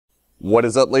What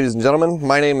is up, ladies and gentlemen?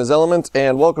 My name is Element,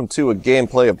 and welcome to a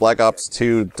gameplay of Black Ops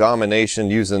 2 Domination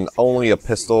using only a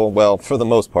pistol. Well, for the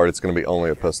most part, it's going to be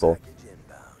only a pistol.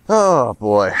 Oh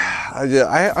boy,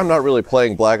 I'm not really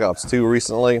playing Black Ops 2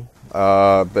 recently.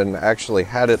 Been actually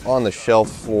had it on the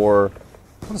shelf for,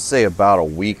 I want to say, about a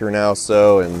week or now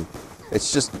so, and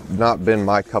it's just not been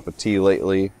my cup of tea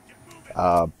lately.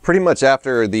 Pretty much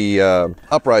after the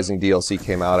Uprising DLC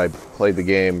came out, I played the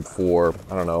game for,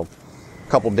 I don't know,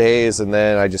 couple days, and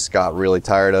then I just got really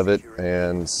tired of it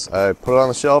and I put it on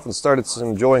the shelf and started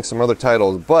enjoying some other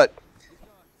titles. But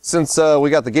since we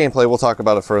got the gameplay, we'll talk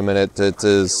about it for a minute. It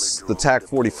is the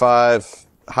Tac45,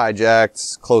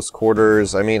 Hijacked, Close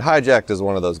Quarters. I mean, Hijacked is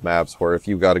one of those maps where if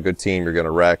you've got a good team, you're going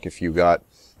to wreck. If you've got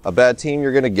a bad team,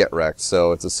 you're going to get wrecked.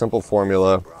 So it's a simple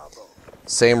formula.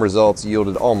 Same results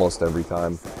yielded almost every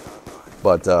time.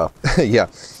 But yeah,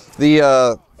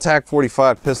 the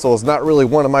Tac45 pistol is not really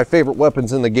one of my favorite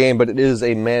weapons in the game, but it is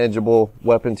a manageable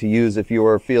weapon to use if you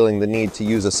are feeling the need to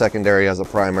use a secondary as a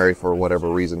primary for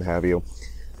whatever reason have you.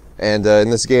 And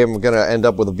in this game, I'm going to end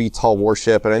up with a VTOL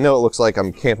Warship, and I know it looks like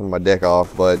I'm camping my dick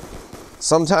off, but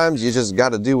sometimes you just got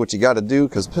to do what you got to do,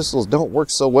 because pistols don't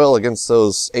work so well against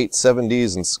those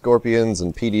 870s and Scorpions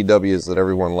and PDWs that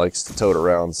everyone likes to tote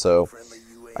around, so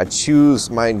I choose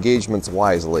my engagements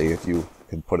wisely, if you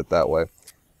could put it that way.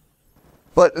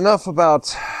 But enough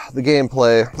about the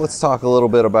gameplay. Let's talk a little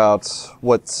bit about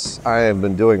what I have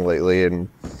been doing lately. And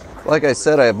like I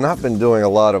said, I have not been doing a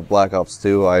lot of Black Ops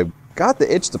 2. I got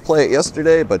the itch to play it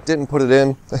yesterday, but didn't put it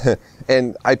in.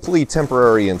 And I plead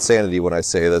temporary insanity when I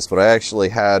say this, but I actually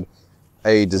had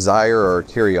a desire or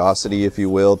curiosity, if you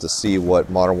will, to see what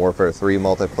Modern Warfare 3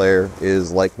 multiplayer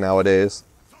is like nowadays.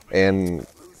 And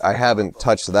I haven't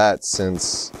touched that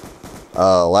since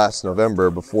last November,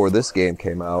 before this game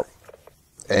came out.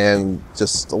 And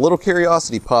just a little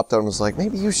curiosity popped up and was like,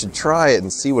 maybe you should try it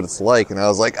and see what it's like. And I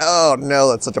was like, oh no,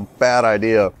 that's such a bad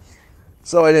idea.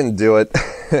 So I didn't do it.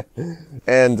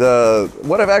 And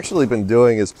what I've actually been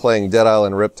doing is playing Dead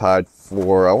Island Riptide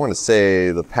for, I want to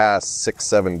say, the past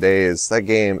 6-7 days. That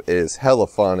game is hella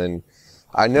fun, and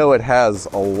I know it has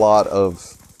a lot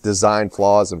of design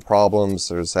flaws and problems.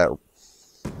 There's that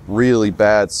really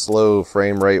bad slow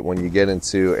frame rate when you get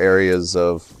into areas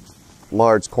of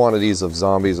large quantities of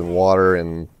zombies and water,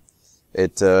 and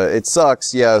it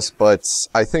sucks, yes, but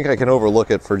I think I can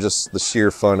overlook it for just the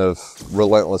sheer fun of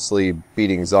relentlessly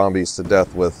beating zombies to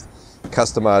death with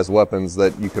customized weapons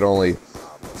that you could only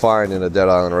find in a Dead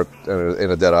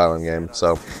Island game.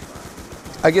 So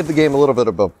I give the game a little bit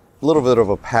of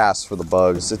a pass for the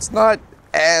bugs. It's not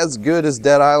as good as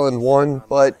Dead Island 1,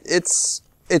 but it's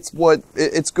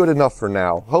good enough for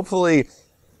now.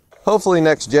 Hopefully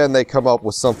next gen they come up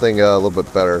with something a little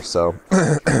bit better, so.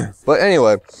 But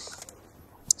anyway,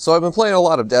 so I've been playing a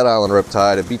lot of Dead Island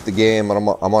Riptide. I beat the game, and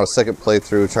I'm on a second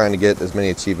playthrough trying to get as many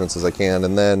achievements as I can,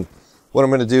 and then what I'm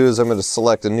going to do is I'm going to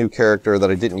select a new character that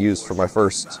I didn't use for my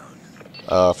first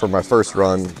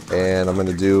run, and I'm going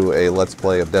to do a Let's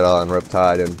Play of Dead Island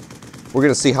Riptide, and we're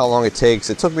going to see how long it takes.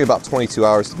 It took me about 22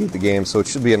 hours to beat the game, so it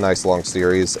should be a nice long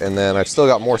series, and then I've still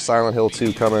got more Silent Hill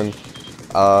 2 coming.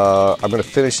 I'm going to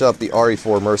finish up the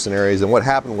RE4 Mercenaries, and what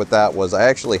happened with that was I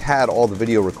actually had all the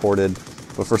video recorded,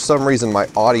 but for some reason my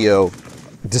audio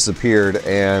disappeared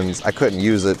and I couldn't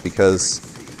use it because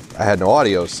I had no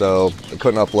audio, so I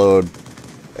couldn't upload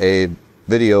a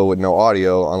video with no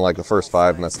audio, unlike the first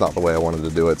 5, and that's not the way I wanted to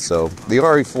do it. So the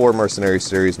RE4 Mercenary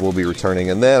series will be returning,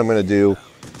 and then I'm going to do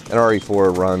an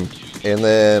RE4 run, and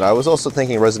then I was also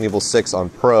thinking Resident Evil 6 on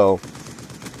Pro,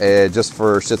 just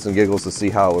for shits and giggles to see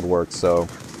how it would work. So,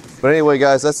 but anyway,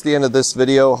 guys, that's the end of this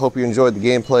video. Hope you enjoyed the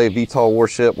gameplay. VTOL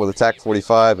Warship with a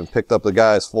Tac45, and picked up the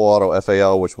guy's full auto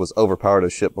FAL, which was overpowered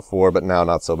as shit before, but now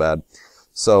not so bad.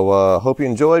 So, hope you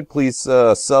enjoyed. Please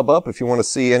sub up if you want to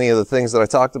see any of the things that I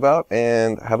talked about,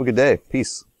 and have a good day.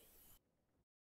 Peace.